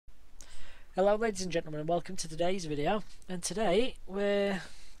Hello ladies and gentlemen and welcome to today's video, and today we're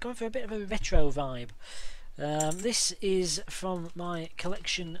going for a bit of a retro vibe. This is from my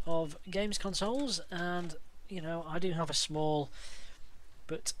collection of games consoles, and you know, I do have a small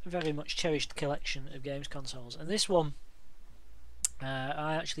but very much cherished collection of games consoles, and this one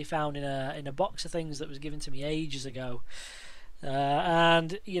I actually found in a box of things that was given to me ages ago.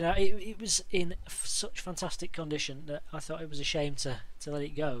 And you know, it was in such fantastic condition that I thought it was a shame to let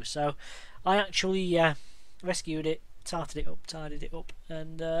it go. So I actually rescued it, tarted it up, tidied it up,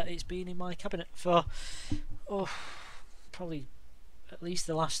 and it's been in my cabinet for probably at least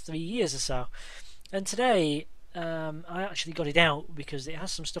the last 3 years or so. And today I actually got it out because it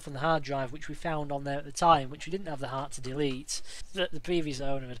has some stuff on the hard drive which we found on there at the time, which we didn't have the heart to delete, that the previous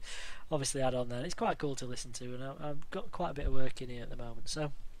owner had obviously had on there. It's quite cool to listen to, and I've got quite a bit of work in here at the moment,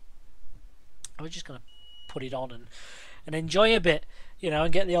 so I was just going to put it on and enjoy a bit, you know,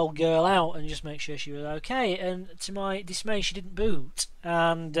 and get the old girl out and just make sure she was okay. And to my dismay, she didn't boot.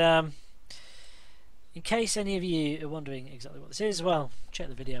 And in case any of you are wondering exactly what this is, well, check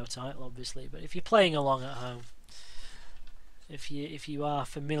the video title obviously, but if you're playing along at home, if you are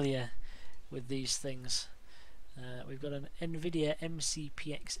familiar with these things, we've got an NVIDIA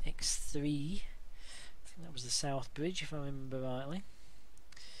MCPX X3. I think that was the South Bridge, if I remember rightly.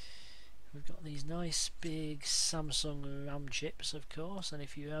 We've got these nice big Samsung RAM chips, of course, and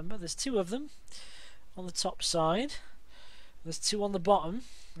if you remember, there's two of them on the top side. There's two on the bottom,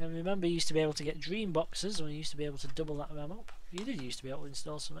 and remember, you used to be able to get Dream boxes, or you used to be able to double that RAM up. You did used to be able to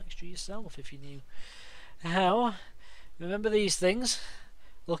install some extra yourself if you knew how. Remember these things?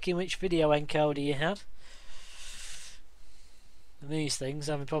 Looking which video encoder you had. And these things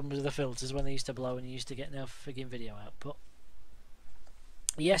having problems with the filters when they used to blow and you used to get no frigging video output.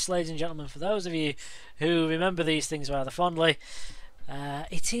 Yes, ladies and gentlemen, for those of you who remember these things rather fondly,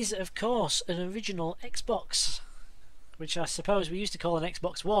 it is, of course, an original Xbox, which I suppose we used to call an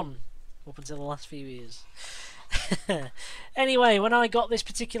Xbox One up until the last few years. Anyway, when I got this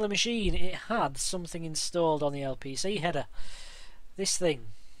particular machine, it had something installed on the LPC header. This thing,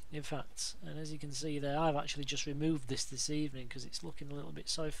 in fact, and as you can see there, I've actually just removed this evening because it's looking a little bit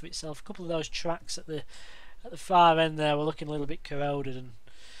sorry for itself. A couple of those tracks at the far end there were looking a little bit corroded and,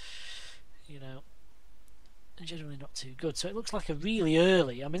 you know, generally not too good. So it looks like a really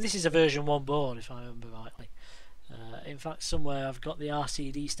early, I mean, this is a version 1 board if I remember rightly. In fact, somewhere I've got the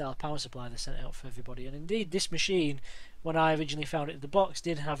RCD style power supply they sent out for everybody, and indeed this machine, when I originally found it in the box,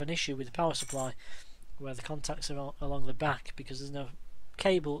 did have an issue with the power supply where the contacts are along the back, because there's no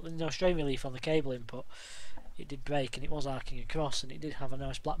cable, there's no strain relief on the cable input. It did break and it was arcing across, and it did have a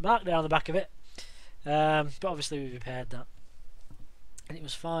nice black mark down the back of it. But obviously we repaired that, and it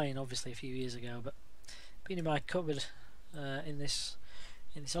was fine obviously a few years ago, but been in my cupboard in this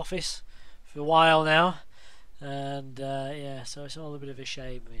office for a while now, and yeah, so it's all a bit of a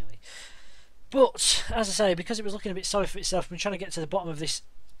shame really. But as I say, because it was looking a bit sorry for itself, I've been trying to get to the bottom of this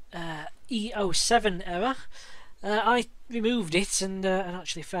E07 error. I removed it and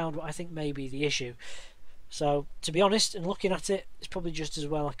actually found what I think may be the issue. So, to be honest, and looking at it, it's probably just as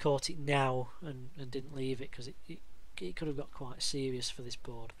well I caught it now and didn't leave it, because it could have got quite serious for this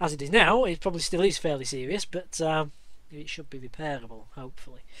board. As it is now, it probably still is fairly serious, but it should be repairable,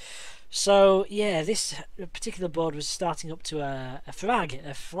 hopefully. So, yeah, this particular board was starting up to a FRAG,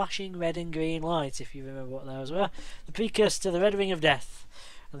 a flashing red and green light, if you remember what those were. The precursor to the red ring of death,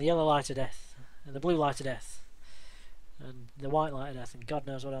 and the yellow light of death, and the blue light of death, and the white light of death, and God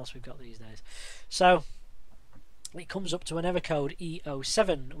knows what else we've got these days. So it comes up to an error code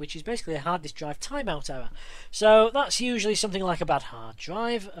E07, which is basically a hard disk drive timeout error. So that's usually something like a bad hard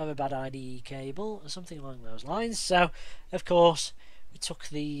drive or a bad IDE cable or something along those lines. So of course we took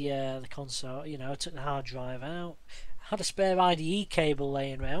the console, you know, took the hard drive out, had a spare IDE cable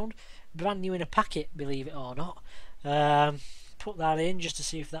laying around, brand new in a packet, believe it or not. Put that in just to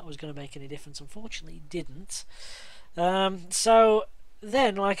see if that was going to make any difference. Unfortunately it didn't. So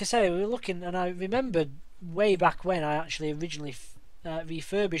then, like I say, we were looking, and I remembered way back when I actually originally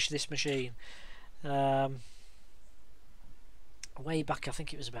refurbished this machine, way back, I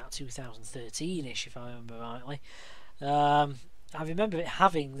think it was about 2013ish if I remember rightly. I remember it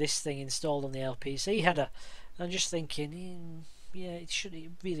having this thing installed on the LPC header, and just thinking, yeah, it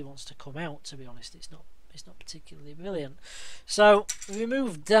really wants to come out, to be honest. It's not particularly brilliant. So we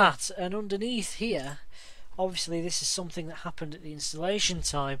removed that, and underneath here, obviously this is something that happened at the installation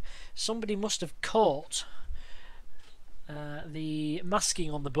time. Somebody must have caught the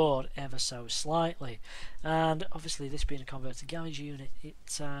masking on the board ever so slightly, and obviously this being a converter garage unit, it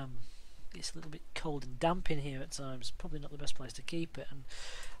it's a little bit cold and damp in here at times. Probably not the best place to keep it, and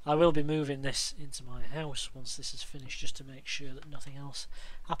I will be moving this into my house once this is finished, just to make sure that nothing else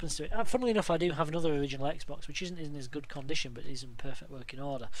happens to it. Funnily enough, I do have another original Xbox which isn't in as good condition, but is in perfect working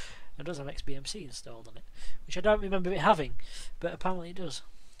order. It does have XBMC installed on it, which I don't remember it having, but apparently it does.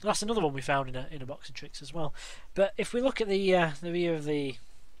 That's another one we found in a box of tricks as well. But if we look at the rear of the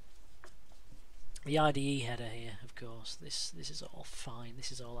IDE header here, of course, this is all fine,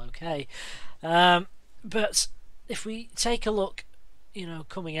 this is all okay. But if we take a look, you know,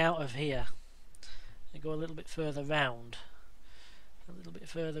 coming out of here and go a little bit further round,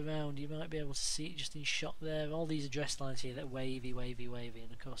 you might be able to see it just in shot there. All these address lines here that are wavy, wavy, wavy,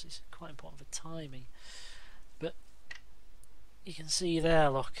 and of course it's quite important for timing. But you can see there,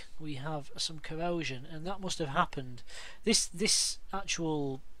 look, we have some corrosion, and that must have happened. This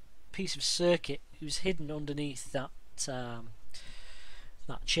actual piece of circuit was hidden underneath that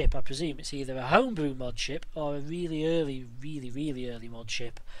that chip. I presume it's either a homebrew mod chip or a really early mod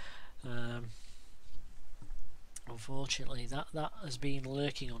chip. Unfortunately, that has been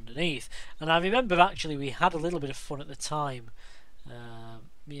lurking underneath. And I remember actually we had a little bit of fun at the time,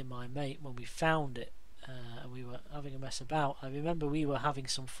 me and my mate, when we found it. And we were having a mess about. I remember we were having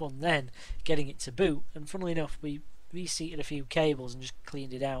some fun then getting it to boot, and funnily enough we reseated a few cables and just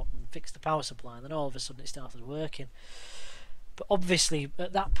cleaned it out and fixed the power supply, and then all of a sudden it started working. But obviously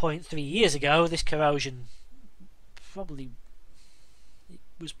at that point 3 years ago, this corrosion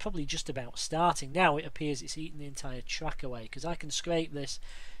was probably just about starting. Now it appears it's eaten the entire track away, because I can scrape this,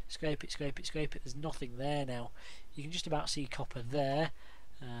 scrape it, there's nothing there now. You can just about see copper there,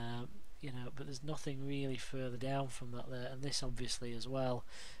 you know, but there's nothing really further down from that there, and this obviously as well.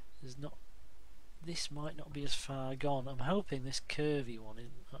 There's not. This might not be as far gone. I'm hoping this curvy one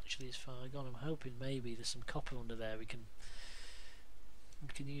isn't actually as far gone. I'm hoping maybe there's some copper under there we can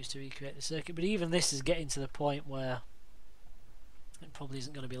use to recreate the circuit. But even this is getting to the point where it probably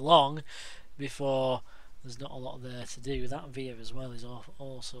isn't going to be long before there's not a lot there to do. That via as well is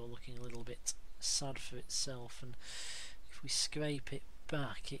also looking a little bit sad for itself, and if we scrape it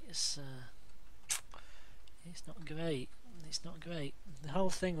back, it's not great. It's not great. The whole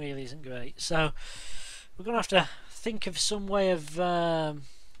thing really isn't great. So we're going to have to think of some way of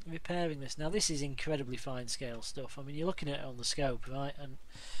repairing this. Now this is incredibly fine scale stuff. I mean, you're looking at it on the scope, right? And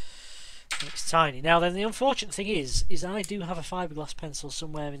it's tiny. Now then, the unfortunate thing is I do have a fiberglass pencil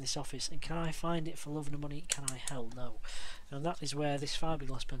somewhere in this office, and can I find it for love and money? Can I? Hell no. And that is where this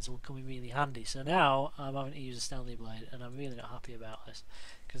fiberglass pencil will come in really handy. So now I'm having to use a Stanley blade, and I'm really not happy about this,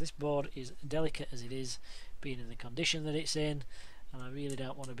 because this board is delicate as it is, being in the condition that it's in, and I really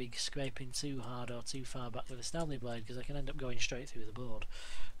don't want to be scraping too hard or too far back with a Stanley blade, because I can end up going straight through the board,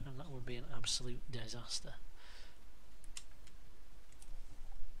 and that would be an absolute disaster.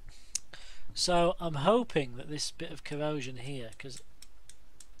 So I'm hoping that this bit of corrosion here, because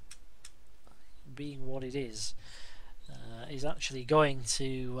being what it is actually going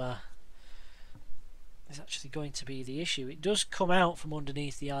to be the issue. It does come out from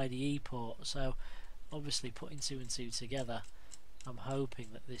underneath the IDE port, so obviously putting two and two together, I'm hoping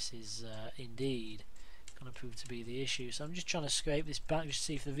that this is indeed going to prove to be the issue. So I'm just trying to scrape this back just to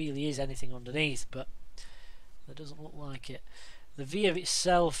see if there really is anything underneath, but there doesn't look like it. The via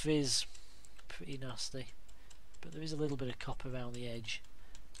itself is pretty nasty, but there is a little bit of copper around the edge.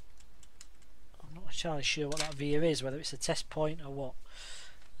 I'm not entirely sure what that via is, whether it's a test point or what.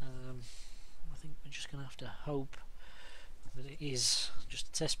 I think we're just going to have to hope that it is just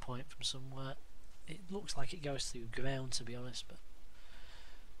a test point from somewhere. It looks like it goes through ground, to be honest, but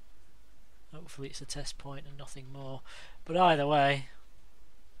hopefully it's a test point and nothing more. But either way,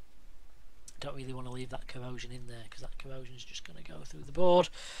 I don't really want to leave that corrosion in there, because that corrosion is just going to go through the board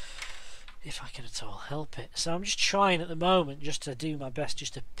if I can at all help it. So I'm just trying at the moment just to do my best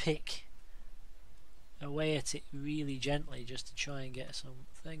just to pick away at it really gently, just to try and get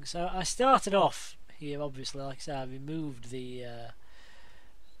something. So I started off here, obviously, like I said, I removed the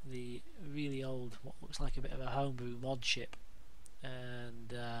really old, what looks like a bit of a homebrew mod chip,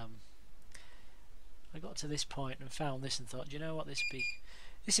 and I got to this point and found this and thought, do you know what, this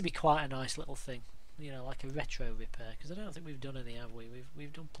would be quite a nice little thing, you know, like a retro repair, because I don't think we've done any, have we?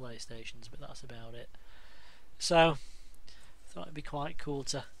 We've done PlayStations, but that's about it. So I thought it'd be quite cool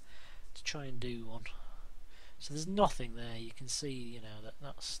to try and do one. So there's nothing there. You can see, you know,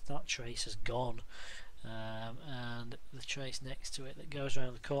 that trace has gone, and the trace next to it that goes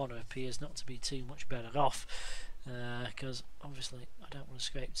around the corner appears not to be too much better off, because obviously I don't want to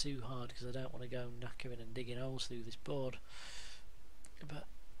scrape too hard, because I don't want to go knackering and digging holes through this board. But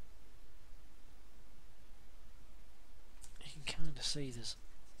you can kind of see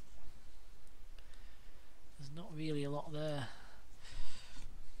there's not really a lot there.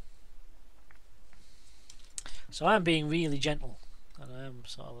 So I'm being really gentle, and I am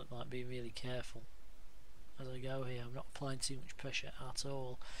sort of like being really careful as I go here. I'm not applying too much pressure at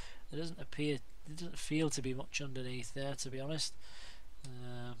all. There doesn't feel to be much underneath there, to be honest.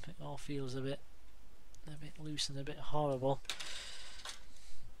 It all feels a bit loose and a bit horrible.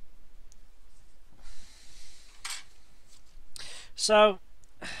 So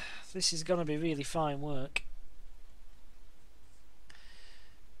this is going to be really fine work.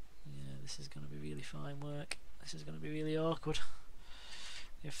 Yeah, this is going to be really fine work. This is going to be really awkward.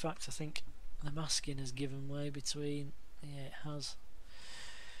 In fact, I think the masking has given way between. Yeah, it has.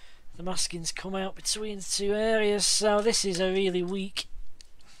 The masking's come out between the two areas, so this is a really weak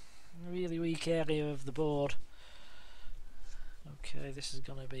area of the board. Okay, this is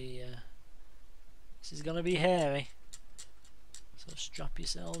gonna be hairy. So strap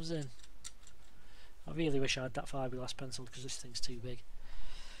yourselves in. I really wish I had that fiberglass pencil because this thing's too big.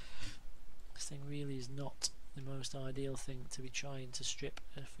 This thing really is not the most ideal thing to be trying to strip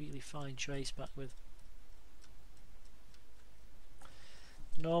a really fine trace back with.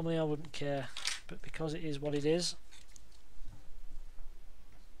 Normally I wouldn't care, but because it is what it is,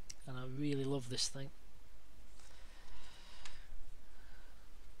 and I really love this thing,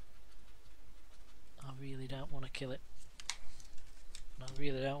 I really don't want to kill it, and I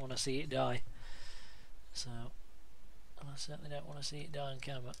really don't want to see it die. So, and I certainly don't want to see it die on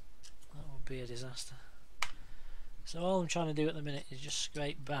camera. That would be a disaster. So all I'm trying to do at the minute is just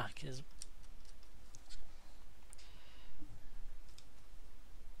scrape back as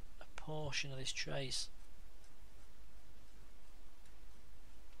a portion of this trace.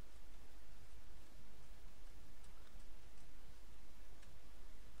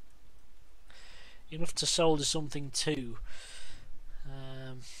 Enough to solder something to.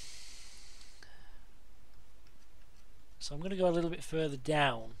 So I'm going to go a little bit further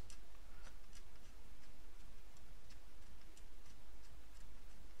down.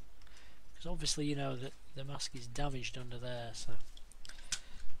 Because obviously you know that the mask is damaged under there, so.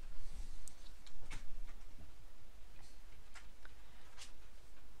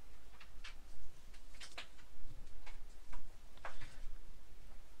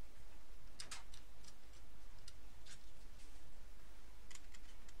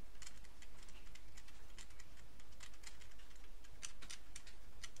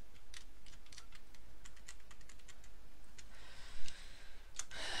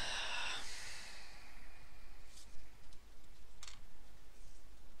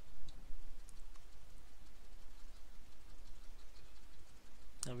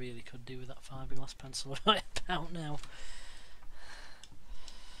 I really could do with that fiberglass pencil right about now.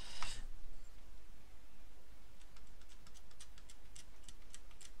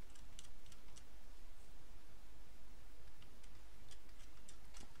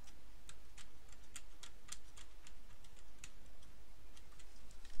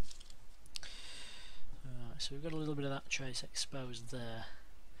 Alright, so we've got a little bit of that trace exposed there.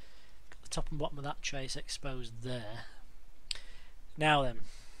 Got the top and bottom of that trace exposed there. Now then,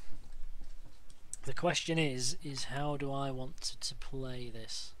 the question is how do I want to play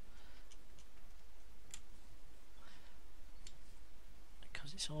this?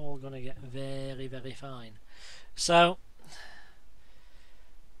 Because it's all going to get very, very fine. So,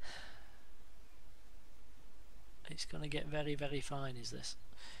 it's going to get very, very fine, is this?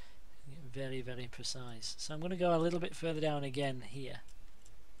 Very, very precise. So I'm going to go a little bit further down again here.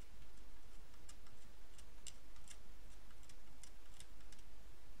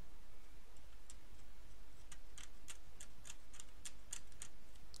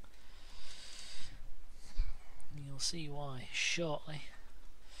 See why shortly.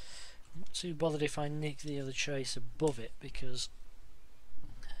 I'm not too bothered if I nick the other trace above it, because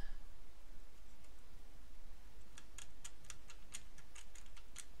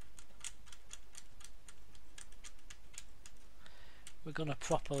we're going to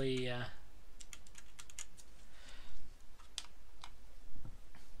properly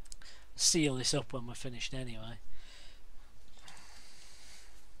seal this up when we're finished anyway.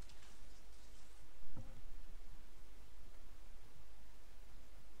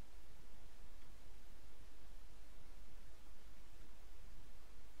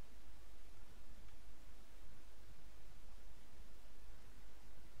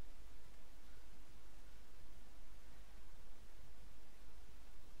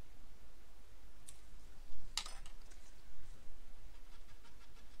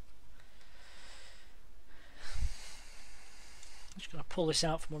 Just going to pull this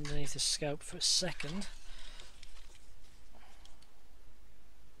out from underneath the scope for a second.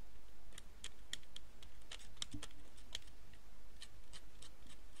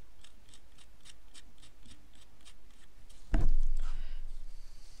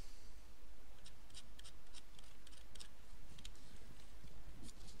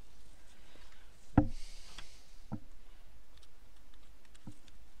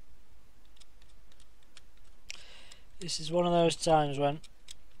 This is one of those times when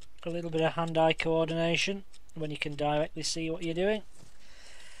a little bit of hand-eye coordination, when you can directly see what you're doing,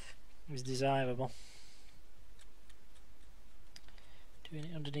 is desirable. Doing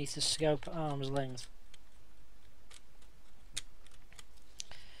it underneath the scope at arm's length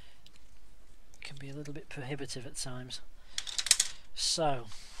can be a little bit prohibitive at times. So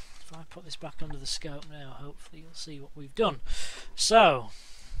if I put this back under the scope now, hopefully you'll see what we've done. So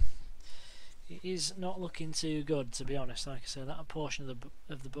it is not looking too good, to be honest. Like I said, that portion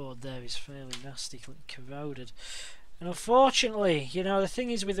of the board there is fairly nasty, corroded. And unfortunately, you know, the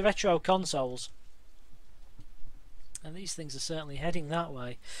thing is with the retro consoles, and these things are certainly heading that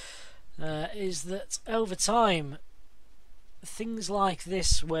way, is that over time, things like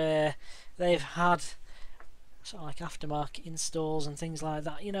this, where they've had sort of like aftermarket installs and things like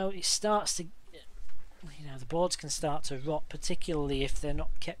that, you know, it starts to, you know, the boards can start to rot, particularly if they're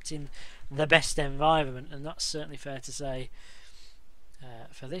not kept in the best environment, and that's certainly fair to say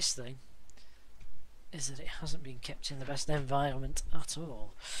for this thing, is that it hasn't been kept in the best environment at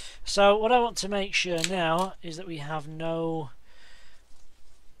all. So what I want to make sure now is that we have no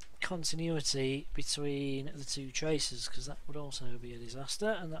continuity between the two traces, because that would also be a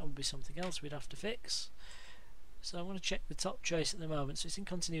disaster, and that would be something else we'd have to fix. So I'm going to check the top trace at the moment. So it's in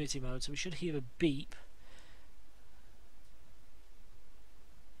continuity mode, so we should hear a beep.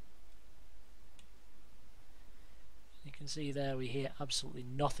 You can see there we hear absolutely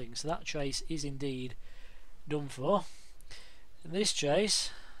nothing, so that trace is indeed done for. And this trace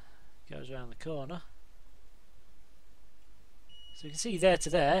goes around the corner, so you can see there to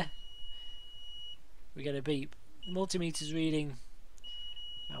there we get a beep. The multimeter's reading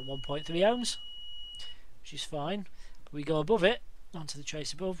around 1.3 ohms, which is fine, but we go above it onto the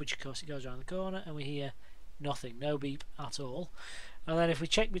trace above, which of course it goes around the corner, and we hear nothing, no beep at all. And then if we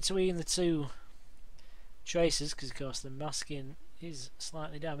check between the two traces, because of course the masking is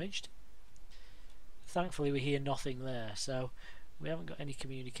slightly damaged, thankfully we hear nothing there, so we haven't got any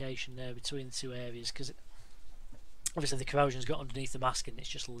communication there between the two areas, because obviously the corrosion's got underneath the masking, it's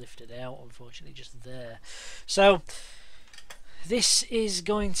just lifted out, unfortunately, just there. So this is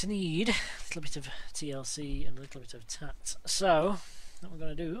going to need a little bit of TLC and a little bit of TAT. So what we're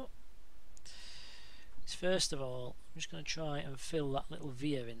going to do is, first of all, I'm just going to try and fill that little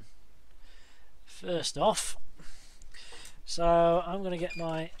via in first off. So I'm going to get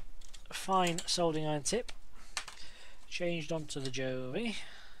my fine soldering iron tip changed onto the Jovi.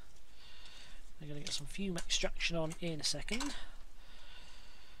 I'm going to get some fume extraction on in a second,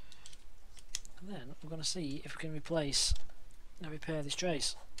 and then we're going to see if we can replace and repair this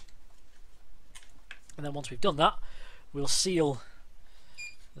trace. And then once we've done that, we'll seal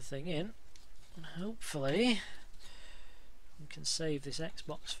the thing in, and hopefully we can save this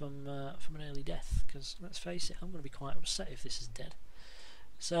Xbox from an early death, because let's face it, I'm going to be quite upset if this is dead.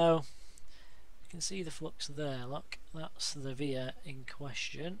 So you can see the flux there, look, that's the via in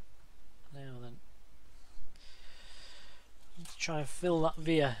question. Now then, let's try and fill that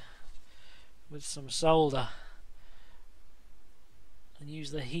via with some solder and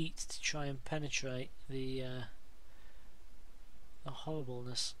use the heat to try and penetrate the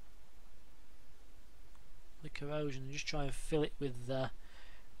horribleness, the corrosion, and just try and fill it with a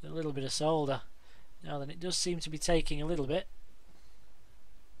little bit of solder. Now then, it does seem to be taking a little bit.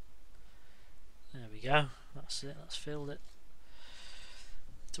 There we go, that's it, that's filled it.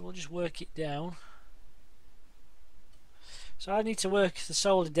 So we'll just work it down. So I need to work the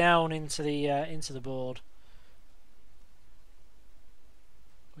solder down into the board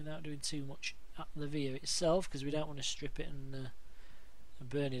without doing too much at the via itself, because we don't want to strip it and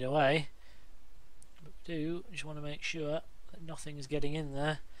burn it away. But we do just want to make sure that nothing is getting in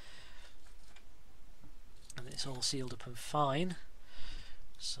there and it's all sealed up and fine.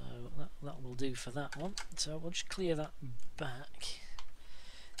 So that will do for that one. So we'll just clear that back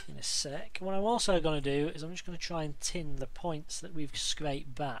in a sec. What I'm also going to do is I'm just going to try and tin the points that we've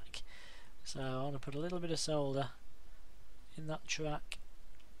scraped back. So I want to put a little bit of solder in that track,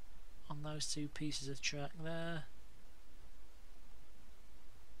 on those two pieces of track there.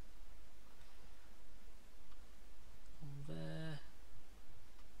 On there,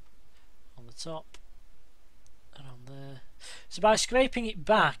 on the top, and on there. So by scraping it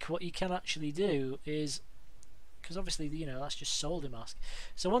back, what you can actually do is, because obviously, you know, that's just solder mask.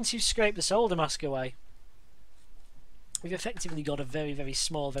 So once you've scraped the solder mask away, we've effectively got a very, very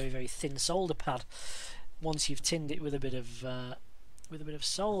small, very, very thin solder pad. Once you've tinned it with a bit of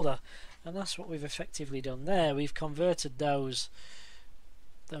solder, and that's what we've effectively done there. We've converted those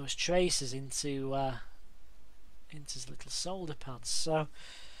traces into little solder pads. So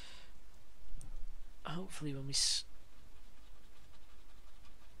hopefully, when we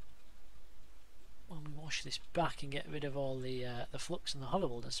when we wash this back and get rid of all the flux and the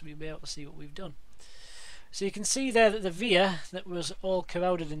horribleness, we'll be able to see what we've done. So you can see there that the via that was all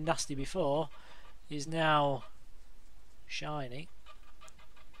corroded and nasty before is now shiny.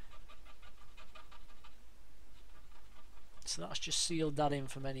 So that's just sealed that in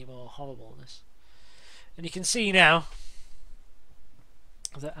from any more horribleness. And you can see now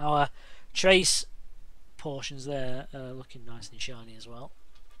that our trace portions there are looking nice and shiny as well.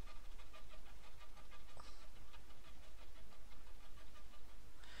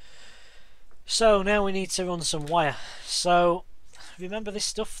 So now we need to run some wire. So remember this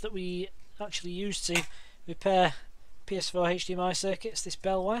stuff that we actually used to repair PS4 HDMI circuits, this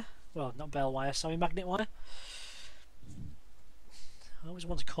bell wire? Well, not bell wire, sorry, magnet wire. I always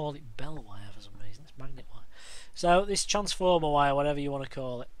want to call it bell wire for some reason, it's magnet wire. So this transformer wire, whatever you want to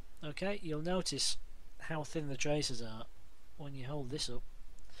call it. Okay, you'll notice how thin the traces are when you hold this up,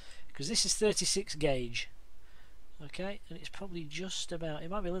 because this is 36 gauge. Okay, and it's probably just about, it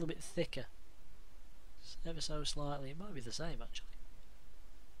might be a little bit thicker, ever so slightly. It might be the same actually.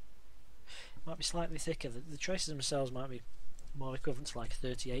 It might be slightly thicker. The traces themselves might be more equivalent to like a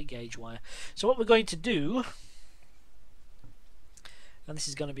 38 gauge wire. So what we're going to do, and this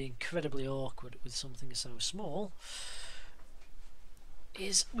is going to be incredibly awkward with something so small,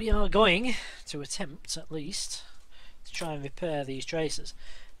 is we are going to attempt at least to try and repair these traces.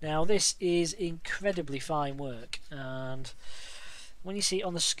 Now this is incredibly fine work, and when you see it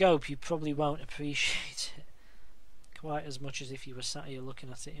on the scope you probably won't appreciate it quite as much as if you were sat here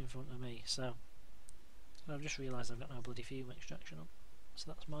looking at it in front of me. So I've just realised I've got no bloody fume extraction on, so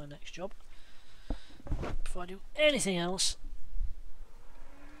that's my next job before I do anything else.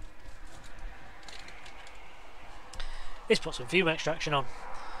 Let's put some fume extraction on,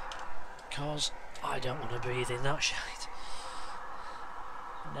 because I don't want to breathe in that shite.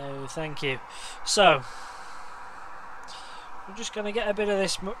 No thank you. So we're just going to get a bit of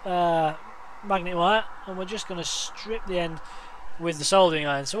this magnet wire, and we're just going to strip the end with the soldering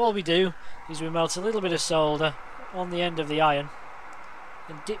iron. So all we do is we melt a little bit of solder on the end of the iron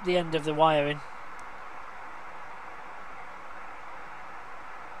and dip the end of the wire in.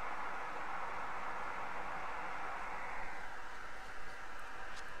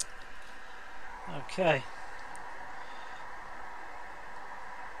 Okay.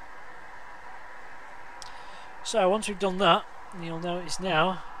 So once we've done that, you'll notice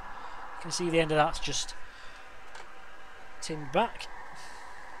now, you can see the end of that's just tinned back.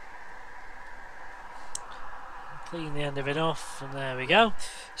 Clean the end of it off, and there we go.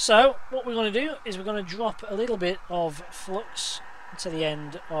 So what we're going to do is we're going to drop a little bit of flux to the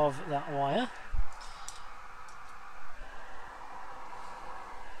end of that wire.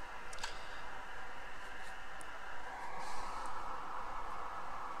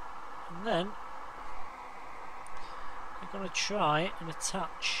 And then we're going to try and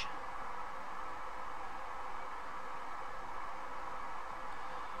attach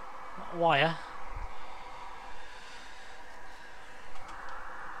that wire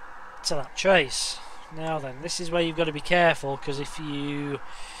to that trace. Now then, this is where you've got to be careful, because if you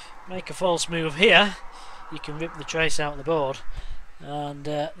make a false move here you can rip the trace out of the board, and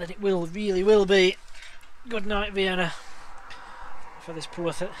then it really will be good night Vienna for this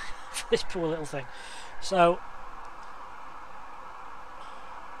poor little thing. So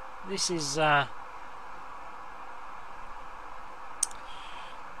this is see what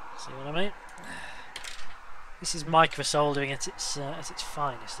I mean? This is micro-soldering at its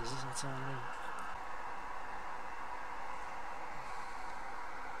finest, isn't it?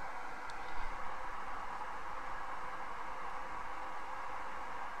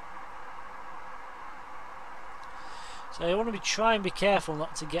 So you want to try and be careful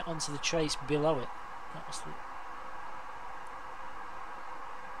not to get onto the trace below it. That was the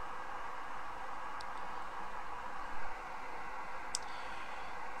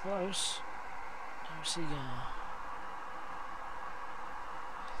close. No cigar.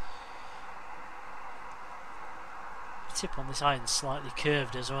 The tip on this iron's slightly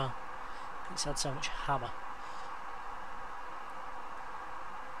curved as well. It's had so much hammer.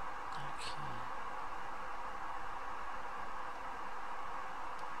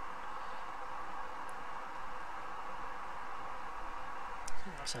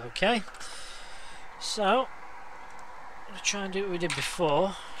 That's okay. So I'm going to try and do what we did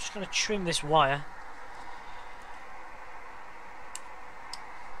before. Just going to trim this wire.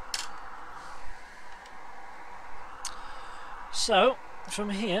 So from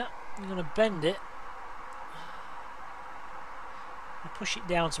here I'm going to bend it and push it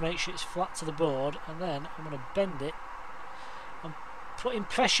down to make sure it's flat to the board, and then I'm going to bend it and putting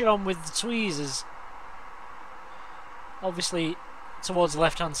pressure on with the tweezers obviously towards the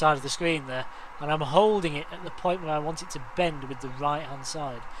left hand side of the screen there, and I'm holding it at the point where I want it to bend with the right hand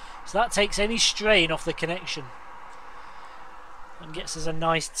side, so that takes any strain off the connection and gets us a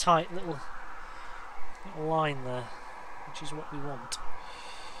nice tight little line there, which is what we want.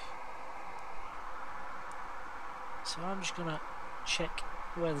 So I'm just going to check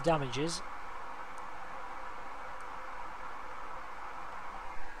where the damage is.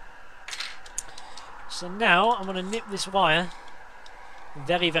 So now I'm going to nip this wire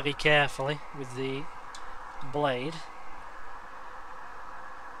very, very carefully with the blade.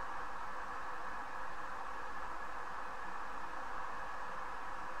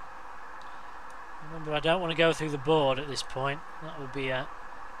 Remember, I don't want to go through the board at this point. That would be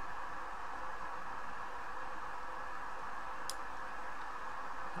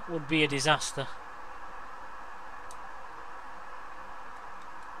a disaster.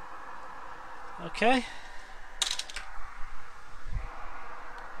 Okay.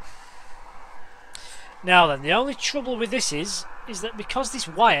 Now then, the only trouble with this is that because this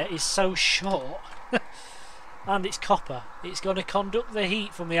wire is so short and it's copper, it's going to conduct the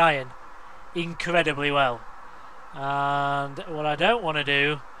heat from the iron incredibly well. And what I don't want to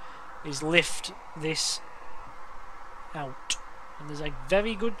do is lift this out. And there's a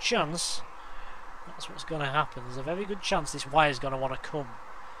very good chance that's what's going to happen. There's a very good chance this wire is going to want to come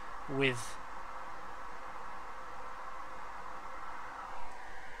with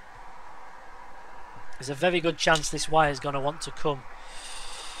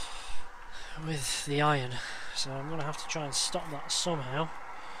the iron. So I'm going to have to try and stop that somehow.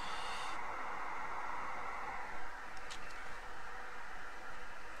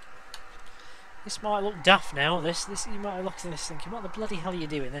 This might look daft now. This you might be looking at this thinking, what the bloody hell are you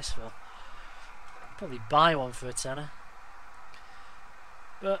doing this for? Probably buy one for a tenner.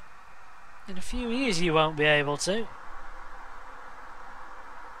 But in a few years you won't be able to.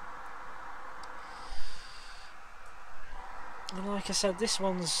 And like I said, this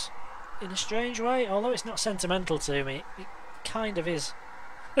one's, in a strange way, although it's not sentimental to me, it kind of is.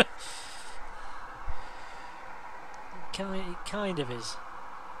 It kind of is,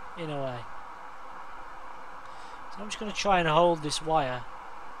 in a way. So I'm just going to try and hold this wire.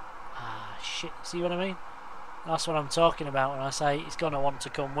 Ah, shit, see what I mean? That's what I'm talking about when I say it's going to want to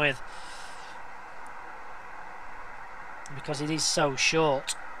come with. Because it is so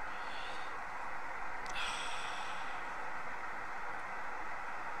short.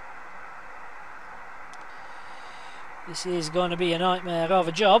 This is going to be a nightmare of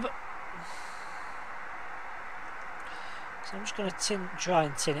a job. So I'm just going to try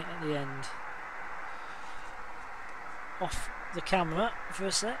and tin it at the end. Off the camera for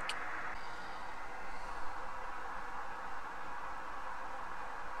a sec.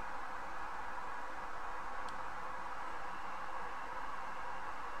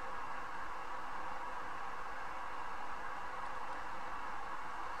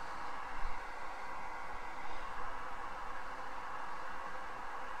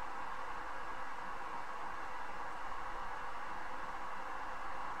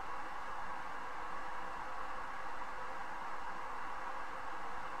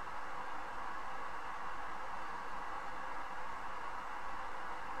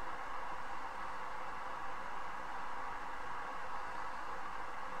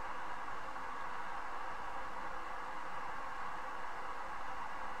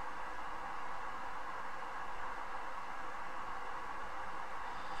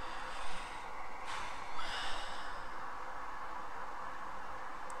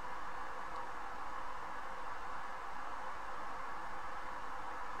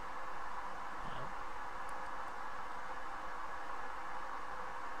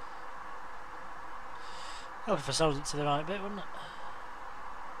 Oh, if I sold it to the right bit, wouldn't it?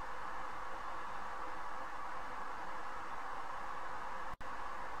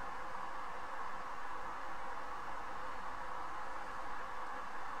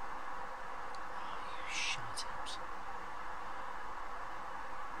 Oh, you shite house.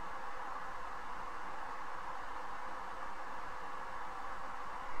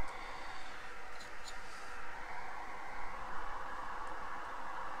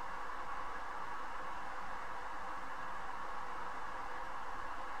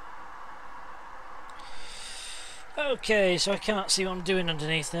 Okay, so I can't see what I'm doing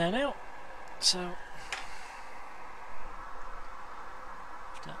underneath there now. So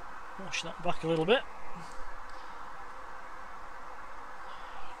have to wash that back a little bit.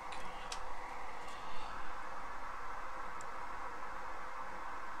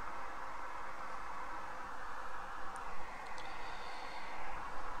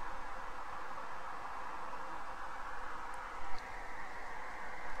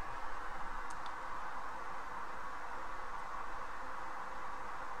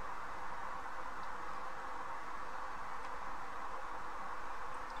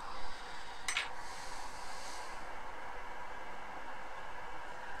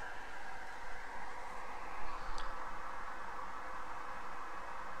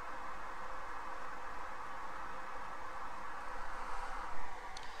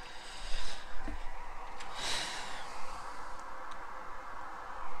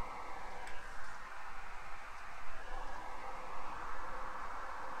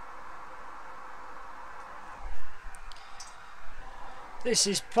 This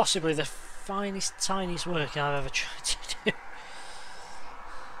is possibly the finest, tiniest work I've ever tried to do.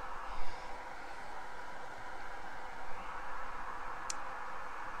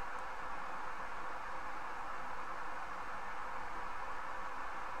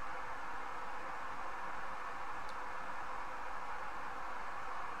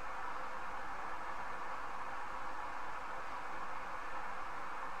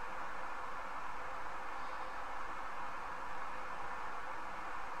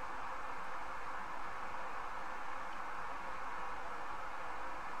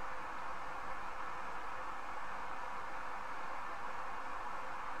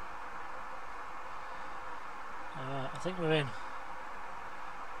 I think we're in.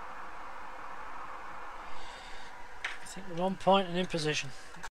 I think we're on point and in position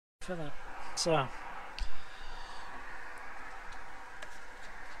for that. So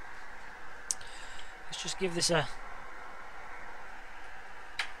let's just give this a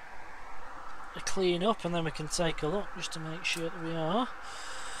clean up, and then we can take a look just to make sure that we are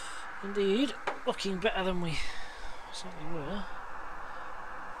indeed looking better than we certainly were.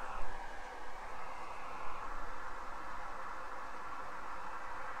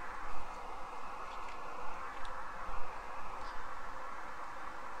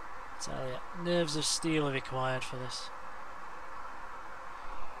 Tell you, nerves of steel are required for this.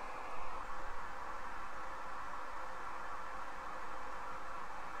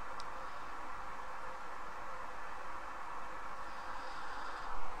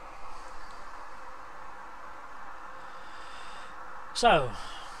 So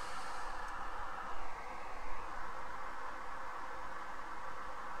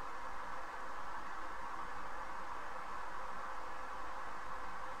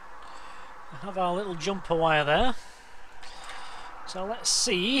we have our little jumper wire there. So let's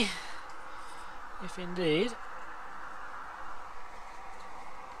see if indeed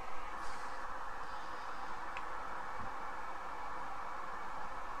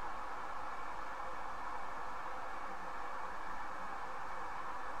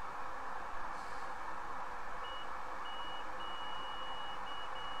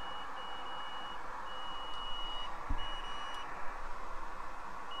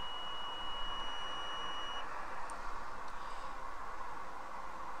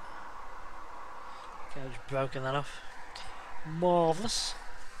I've just broken that off. Marvellous.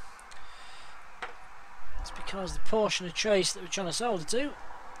 It's because the portion of trace that we're trying to solder to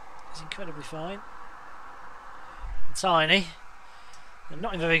is incredibly fine and tiny and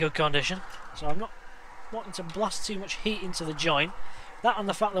not in very good condition, so I'm not wanting to blast too much heat into the joint. That and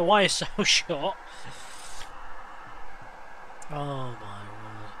the fact the wire's so short. Oh my.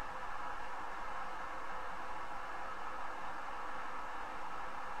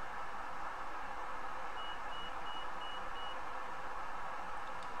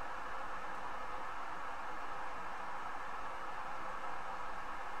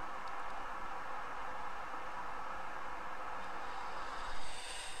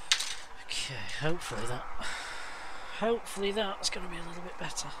 Hopefully that's going to be a little bit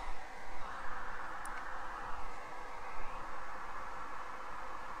better.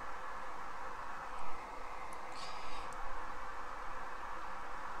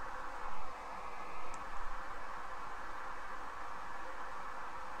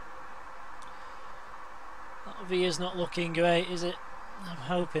 That V is not looking great, is it? I'm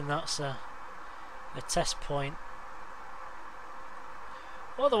hoping that's a test point.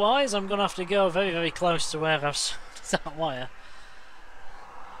 Otherwise, I'm going to have to go very, very close to where I've soldered that wire.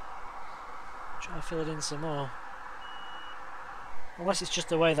 Try to fill it in some more. Unless it's just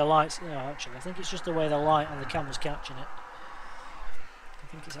the way the light's... No, actually, I think it's just the way the light on the camera's catching it. I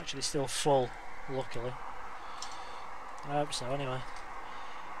think it's actually still full, luckily. I hope so, anyway.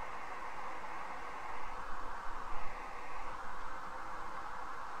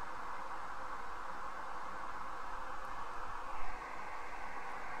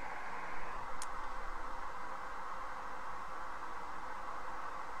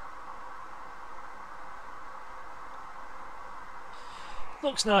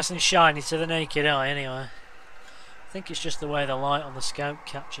 Looks nice and shiny to the naked eye anyway. I think it's just the way the light on the scope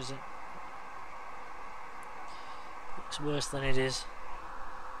captures it. Looks worse than it is.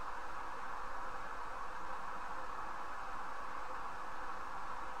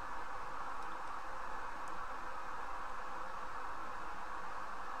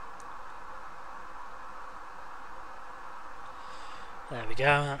 There we go,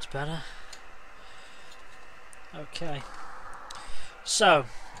 that's better. Okay. So,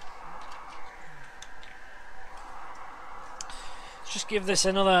 let's just give this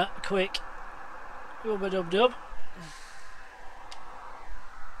another quick rub-a-dub-dub.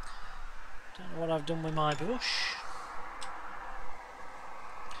 what I've done with my brush.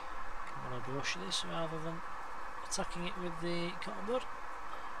 I want to brush this rather than attacking it with the cotton bud.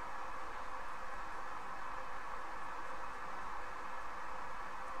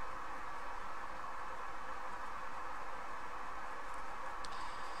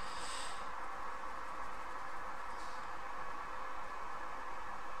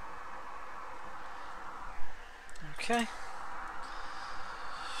 Okay.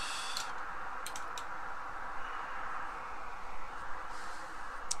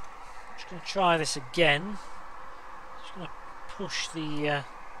 Just going to try this again. Just going to push the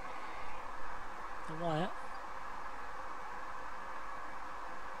wire.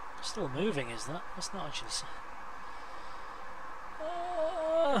 Still moving, is that? That's not actually.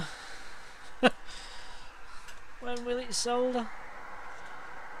 When will it solder?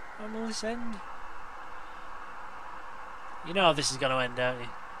 When will this end? You know how this is going to end, don't you?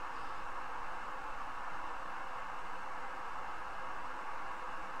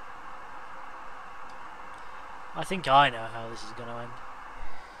 I think I know how this is going to end.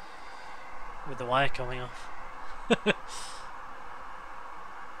 With the wire coming off.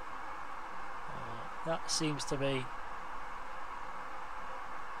 That seems to be...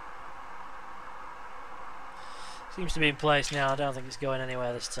 Seems to be in place now. I don't think it's going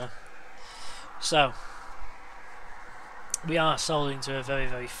anywhere this time. So... we are soldering to a very,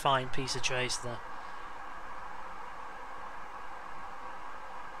 very fine piece of trace there.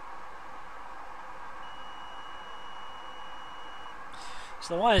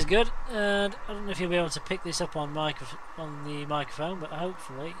 So the wire's good, and I don't know if you'll be able to pick this up on the microphone, but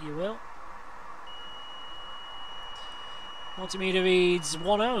hopefully you will. Multimeter reads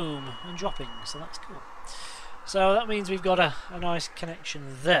 1 ohm and dropping, so that's cool. So that means we've got a nice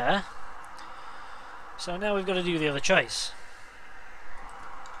connection there. So now we've got to do the other trace.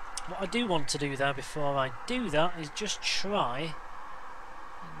 What I do want to do there before I do that is just try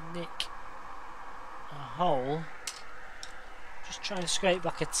and nick a hole. Just try and scrape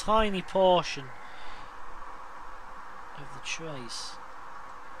back a tiny portion of the trace.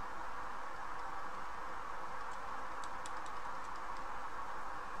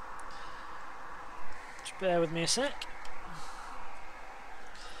 Just bear with me a sec.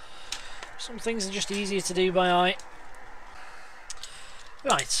 Some things are just easier to do by eye.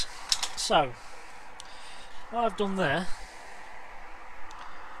 Right, so what I've done there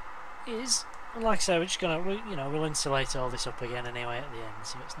is, like I say, we're just gonna, we'll insulate all this up again anyway at the end,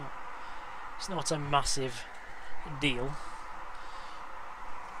 so it's not a massive deal.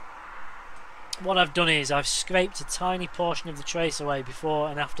 What I've done is I've scraped a tiny portion of the trace away before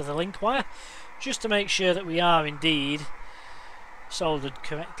and after the link wire, just to make sure that we are indeed soldered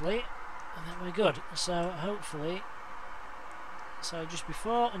correctly. And then we're good. So hopefully, so just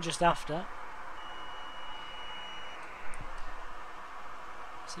before and just after.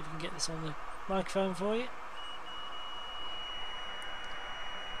 See if we can get this on the microphone for you.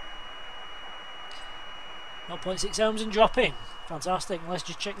 .6 ohms and dropping. Fantastic. Let's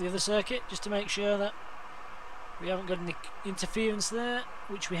just check the other circuit just to make sure that we haven't got any interference there,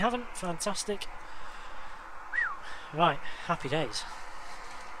 which we haven't. Fantastic. Right, happy days.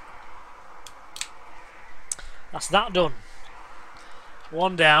 That's that done.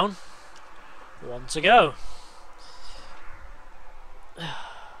 One down, one to go.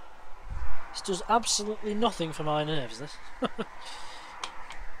 This does absolutely nothing for my nerves, this. I'm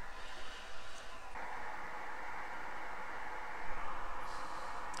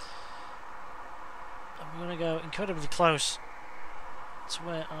going to go incredibly close to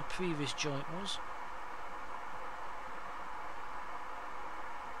where our previous joint was.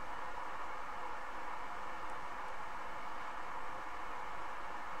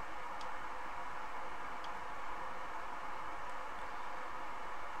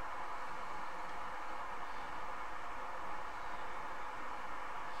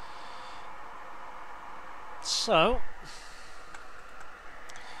 So,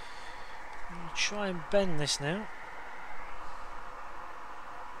 I'm going to try and bend this now.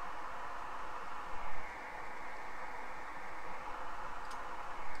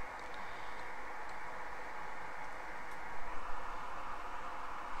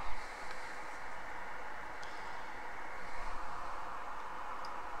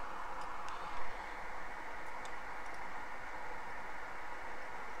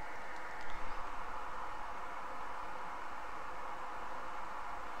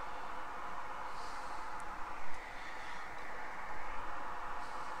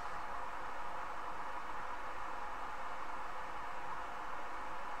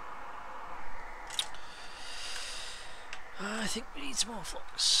 I think we need some more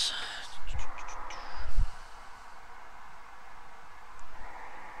flux.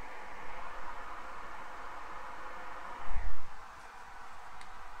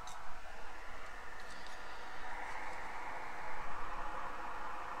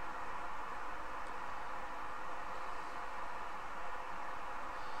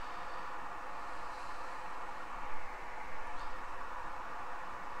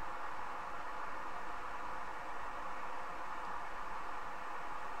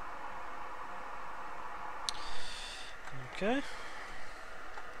 Okay.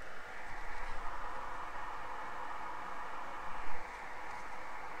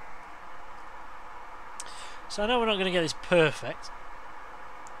 So I know we're not going to get this perfect,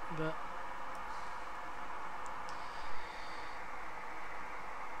 but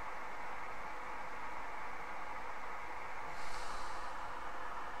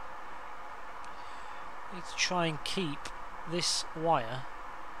I need to try and keep this wire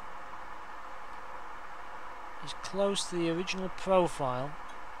as close to the original profile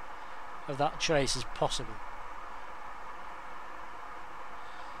of that trace as possible.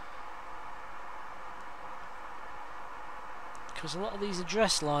 Because a lot of these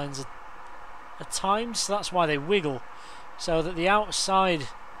address lines are timed, so that's why they wiggle, so that the outside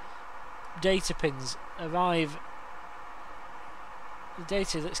data pins arrive, the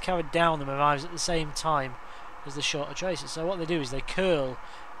data that's carried down them arrives at the same time as the shorter traces. So what they do is they curl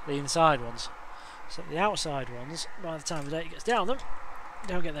the inside ones, so the outside ones, by the time the data gets down them,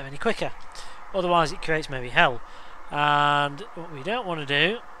 don't get there any quicker. Otherwise it creates maybe hell, and what we don't want to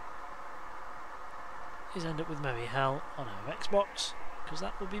do is end up with maybe hell on our Xbox, because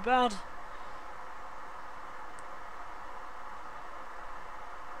that would be bad.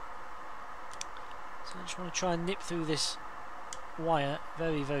 So I just want to try and nip through this wire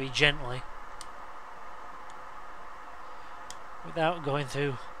very, very gently without going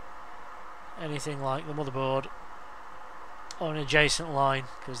through anything like the motherboard or an adjacent line,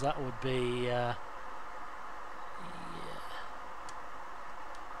 because that would be yeah,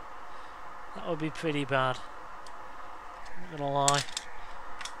 that would be pretty bad, I'm not gonna lie.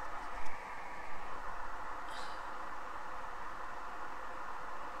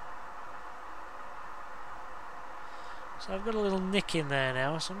 So I've got a little nick in there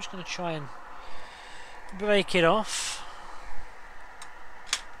now, so I'm just going to try and break it off.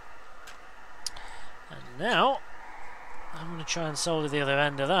 And now I'm going to try and solder the other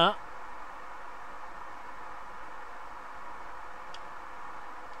end of that.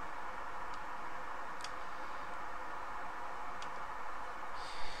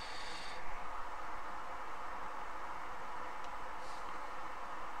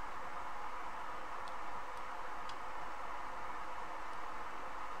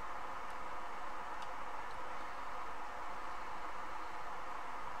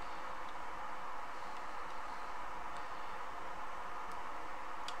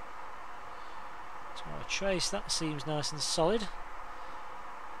 Trace, that seems nice and solid.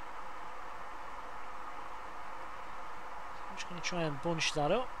 I'm just going to try and bunch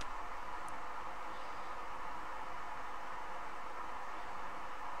that up.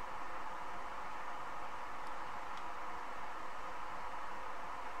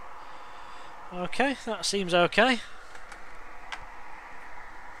 Okay, that seems okay.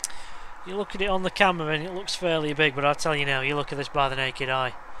 You look at it on the camera and it looks fairly big, but I'll tell you now, you look at this by the naked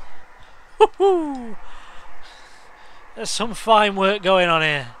eye. Woohoo! There's some fine work going on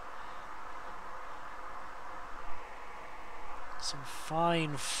here. Some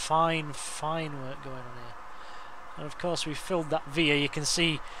fine work going on here. And of course we filled that via, you can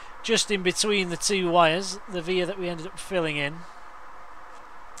see just in between the two wires, the via that we ended up filling in.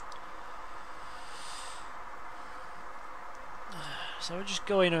 So we're just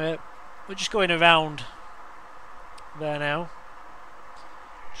going around there now.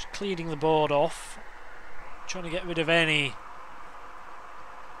 Just cleaning the board off. Trying to get rid of any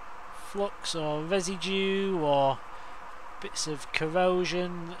flux or residue or bits of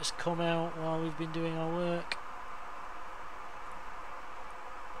corrosion that's come out while we've been doing our work.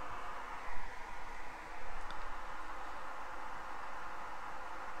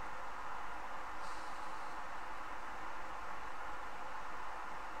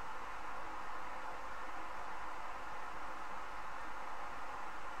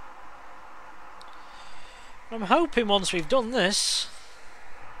 I'm hoping once we've done this,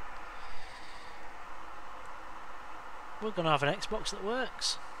 we're going to have an Xbox that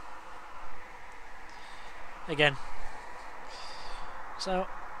works. Again. So,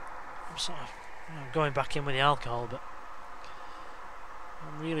 I'm sort of going back in with the alcohol, but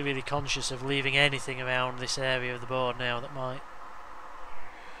I'm really conscious of leaving anything around this area of the board now that might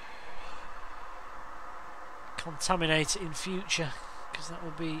contaminate it in future, because that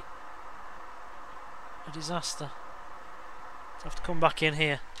would be a disaster. So I have to come back in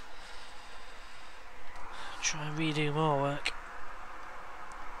here, try and redo more work.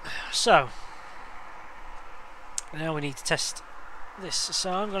 So now we need to test this,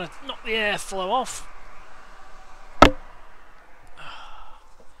 so I'm going to knock the airflow off. That's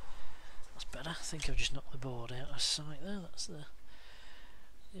better. I think I've just knocked the board out of sight there. That's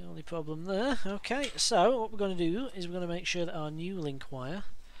The only problem there. Okay, so what we're going to do is we're going to make sure that our new link wire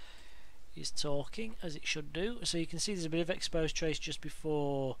is talking as it should do. So you can see there's a bit of exposed trace just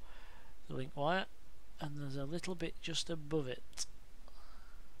before the link wire, and there's a little bit just above it.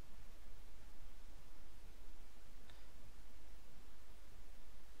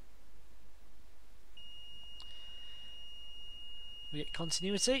 We get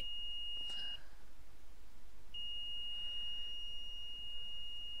continuity.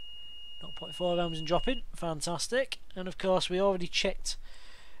 .4 ohms and dropping, fantastic. And of course we already checked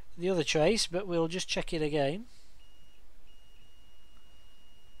the other trace, but we'll just check it again.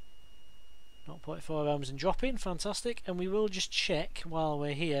 0.4 ohms and dropping, fantastic. And we will just check while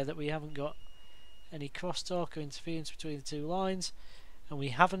we're here that we haven't got any crosstalk or interference between the two lines, and we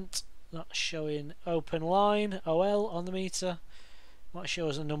haven't. That's showing open line OL on the meter. Might show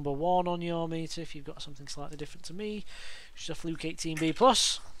us a number 1 on your meter if you've got something slightly different to me. Just a Fluke 18B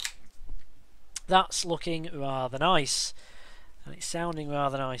plus. That's looking rather nice, and it's sounding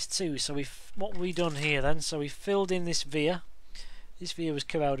rather nice too. So what we done here then? So we filled in this via. This via was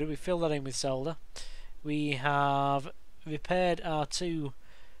corroded. We filled that in with solder. We have repaired our 2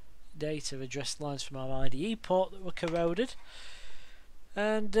 data address lines from our IDE port that were corroded,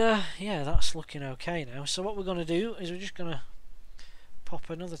 and yeah, that's looking okay now. So what we're going to do is we're just going to pop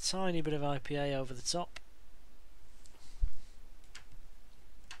another tiny bit of IPA over the top.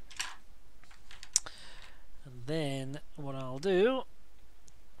 And then what I'll do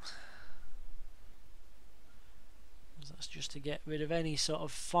is that's just to get rid of any sort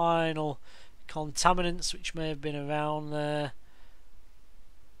of final contaminants which may have been around there.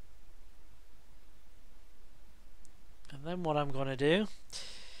 And then what I'm going to do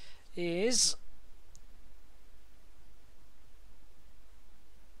is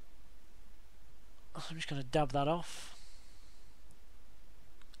I'm just going to dab that off.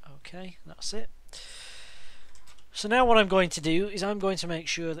 Okay, that's it. So now what I'm going to do is I'm going to make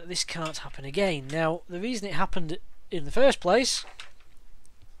sure that this can't happen again. Now, the reason it happened in the first place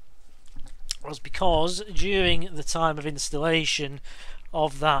was because during the time of installation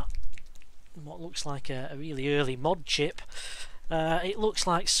of that, what looks like a really early mod chip, it looks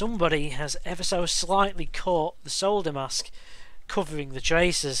like somebody has ever so slightly caught the solder mask covering the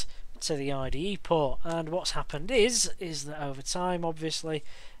traces to the IDE port, and what's happened is that over time, obviously,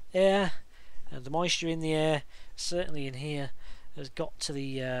 air and the moisture in the air, certainly in here, has got to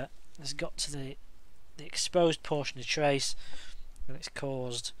the exposed portion of trace, and it's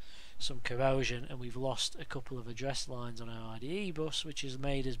caused some corrosion, and we've lost a couple of address lines on our IDE bus, which has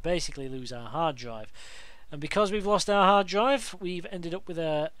made us basically lose our hard drive. And because we've lost our hard drive, we've ended up with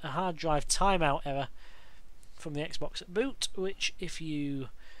a hard drive timeout error from the Xbox at boot, which if you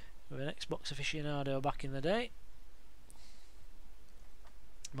were an Xbox aficionado back in the day,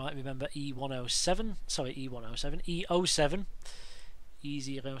 you might remember E07,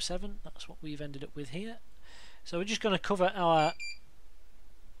 E07, that's what we've ended up with here. So we're just going to cover our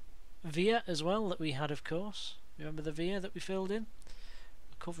via as well that we had, of course. Remember the via that we filled in?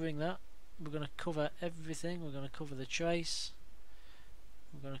 We're covering that. We're going to cover everything. We're going to cover the trace.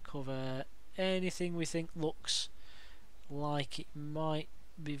 We're going to cover anything we think looks like it might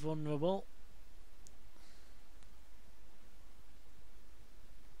be vulnerable.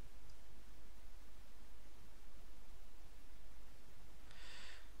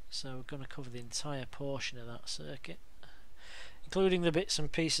 So we're going to cover the entire portion of that circuit, including the bits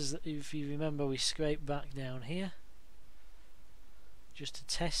and pieces that, if you remember, we scraped back down here just to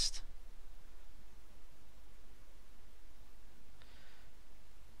test.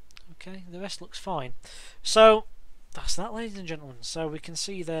 Okay, the rest looks fine. So that's that, ladies and gentlemen. So we can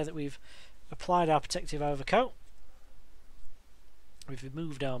see there that we've applied our protective overcoat. We've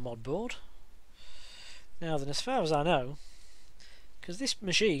removed our mod board. Now then, as far as I know, because this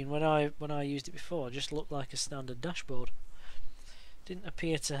machine, when I used it before, just looked like a standard dashboard. Didn't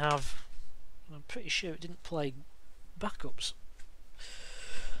appear to have, I'm pretty sure it didn't play backups.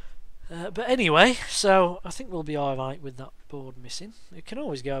 But anyway, so I think we'll be alright with that board missing. It can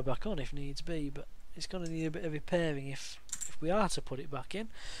always go back on if needs be, but it's going to need a bit of repairing if we are to put it back in,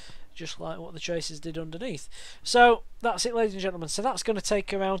 just like what the traces did underneath. So that's it, ladies and gentlemen. So that's going to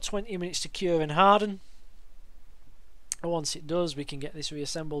take around 20 minutes to cure and harden. And once it does, we can get this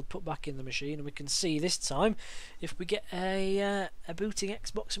reassembled, put back in the machine, and we can see this time if we get a booting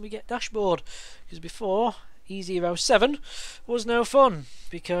Xbox and we get dashboard. Because before, E07 was no fun,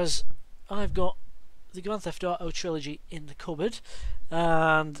 because I've got the Grand Theft Auto trilogy in the cupboard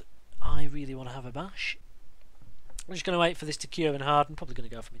and I really want to have a bash. I'm just going to wait for this to cure and harden. Probably going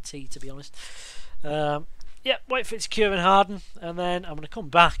to go for my tea, to be honest. Yep, wait for it to cure and harden, and then I'm going to come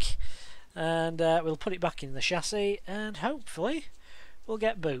back and we'll put it back in the chassis, and hopefully we'll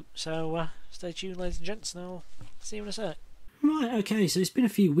get boot. So stay tuned, ladies and gents, and I'll see you in a sec. Right, okay, so it's been a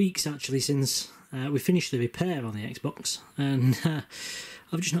few weeks actually since we finished the repair on the Xbox, and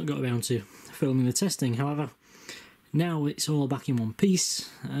I've just not got around to filming the testing. However, now it's all back in one piece.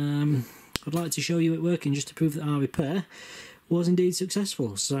 I'd like to show you it working just to prove that our repair was indeed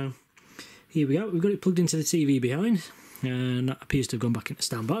successful. So here we go, we've got it plugged into the TV behind, and that appears to have gone back into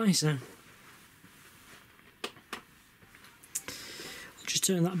standby, so I'll just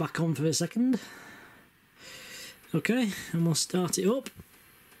turn that back on for a second. Okay, and we'll start it up.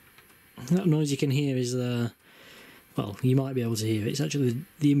 That noise you can hear is well, you might be able to hear it. It's actually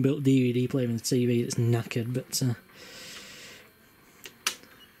the inbuilt DVD player in the TV that's knackered, but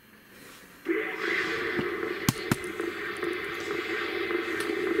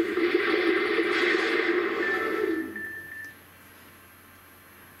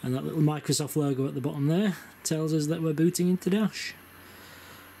and that little Microsoft logo at the bottom there tells us that we're booting into Dash.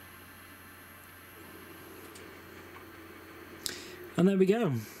 And there we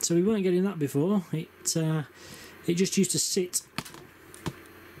go. So we weren't getting that before. It just used to sit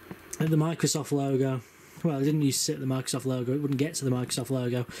at the Microsoft logo. Well, it didn't used to sit at the Microsoft logo. It wouldn't get to the Microsoft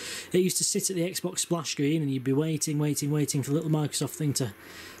logo. It used to sit at the Xbox splash screen, and you'd be waiting for the little Microsoft thing to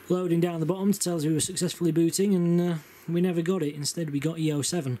loading down the bottom to tell us we were successfully booting, and we never got it. Instead, we got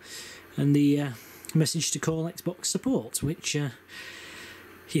E07 and the message to call XBOX Support, which,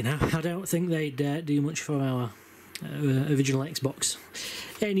 you know, I don't think they'd do much for our original Xbox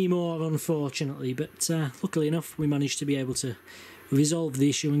anymore, unfortunately, but luckily enough we managed to be able to resolve the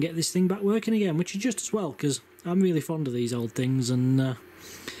issue and get this thing back working again, which is just as well, because I'm really fond of these old things, and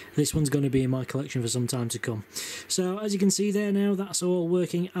this one's going to be in my collection for some time to come. So as you can see there now, that's all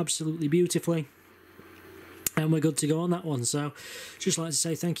working absolutely beautifully, and we're good to go on that one. So just like to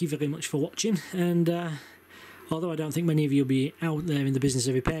say thank you very much for watching, and although I don't think many of you will be out there in the business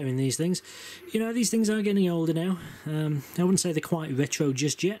of repairing these things, you know, these things are getting older now. I wouldn't say they're quite retro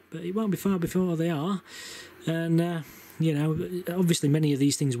just yet, but it won't be far before they are. And, you know, obviously many of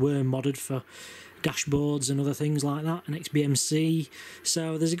these things were modded for dashboards and other things like that, and XBMC,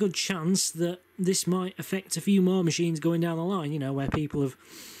 so there's a good chance that this might affect a few more machines going down the line, you know, where people have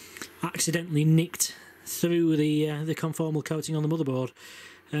accidentally nicked through the conformal coating on the motherboard.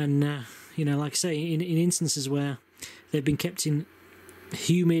 And, you know, like I say, in instances where they've been kept in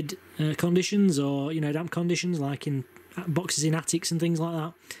humid conditions, or, you know, damp conditions, like in boxes in attics and things like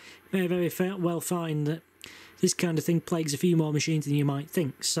that, you may very well find that this kind of thing plagues a few more machines than you might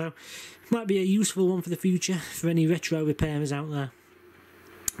think. So it might be a useful one for the future for any retro repairers out there.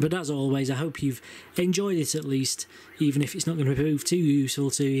 But as always, I hope you've enjoyed it at least, even if it's not going to prove too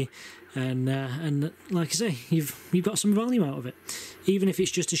useful to you. And like I say, you've got some value out of it, even if it's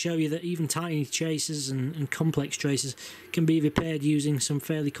just to show you that even tiny traces and complex traces can be repaired using some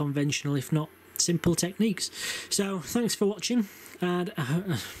fairly conventional, if not simple, techniques. So thanks for watching, and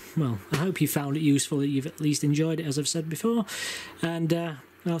well, I hope you found it useful, that you've at least enjoyed it, as I've said before, and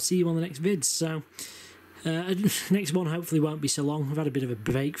I'll see you on the next vids. So next one hopefully won't be so long. I've had a bit of a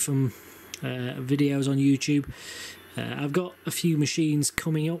break from videos on YouTube. I've got a few machines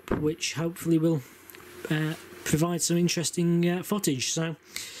coming up which hopefully will provide some interesting footage, so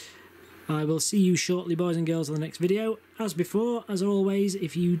I will see you shortly, boys and girls, on the next video. As before, as always,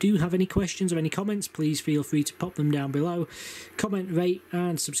 if you do have any questions or any comments, please feel free to pop them down below. Comment, rate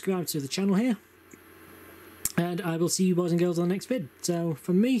and subscribe to the channel here, and I will see you, boys and girls, on the next vid. So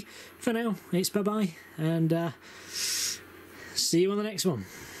from me, for now, it's bye-bye, and see you on the next one.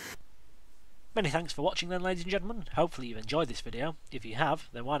 Many thanks for watching then, ladies and gentlemen. Hopefully you've enjoyed this video. If you have,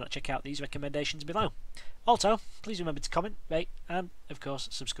 then why not check out these recommendations below. Also, please remember to comment, rate and, of course,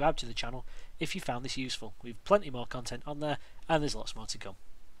 subscribe to the channel if you found this useful. We've plenty more content on there, and there's lots more to come.